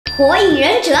火影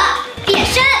忍者变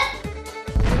身。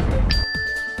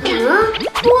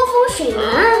波风水门，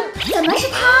怎么是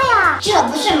他呀？这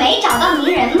不是没找到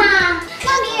鸣人吗？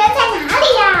那鸣人在哪里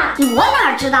呀？我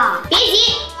哪知道？别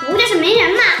急，不就是鸣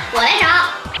人吗？我来找。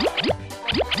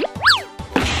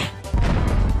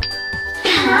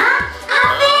阿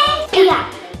飞！哎呀，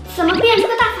怎么变出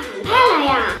个大反派来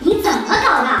呀？你怎么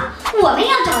搞的？我们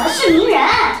要找的是鸣人，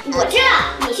我知道，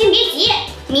你先别急，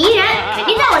鸣人肯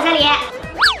定在我这里。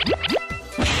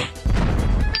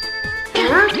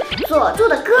佐助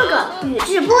的哥哥宇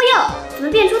智波鼬怎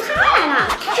么变出他来了？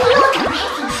这鼬长得还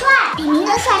挺帅，比鸣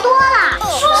人帅多了。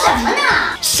说什么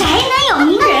呢？谁能有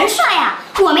鸣人帅呀？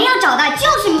我们要找的就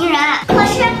是鸣人。可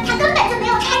是他根本就没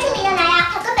有拆出鸣人来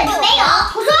呀，他根本就没有。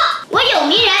胡说，我有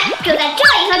鸣人，就在这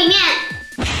一盒里面。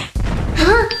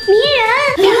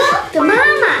鸣人，的妈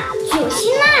妈九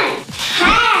心奈。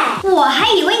嗨，我还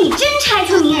以为你真拆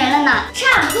出鸣人了呢。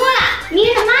差不多了，鸣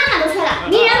人的妈妈都睡了，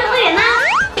鸣人合眼吗？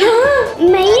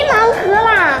没盲盒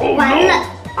啦！完了，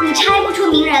你拆不出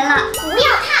鸣人了。不要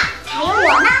怕，还有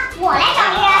我呢，我来找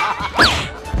鸣人。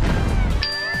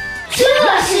这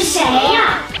是谁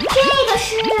呀？这个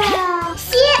是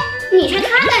蝎，你拆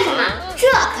他干什么？这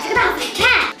可是个大反派。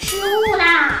失误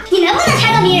啦！你能不能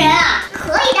拆个鸣人啊？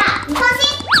可以的，你放心。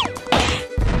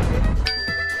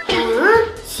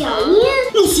小樱，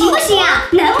你行不行啊？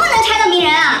能不能拆到鸣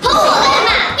人啊？偷我的人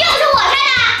嘛，又不是我拆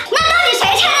的。那到底谁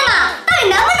拆的嘛？到底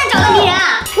能不能找到鸣人啊？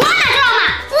我哪知道嘛？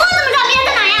我怎么知道鸣人在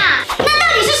哪呀？那到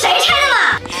底是谁拆的嘛？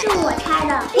是我拆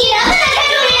的。你能不能拆出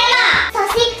鸣人嘛？放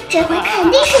心，这回肯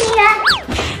定是鸣人。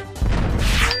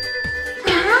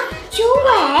九尾，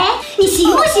你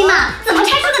行不行嘛？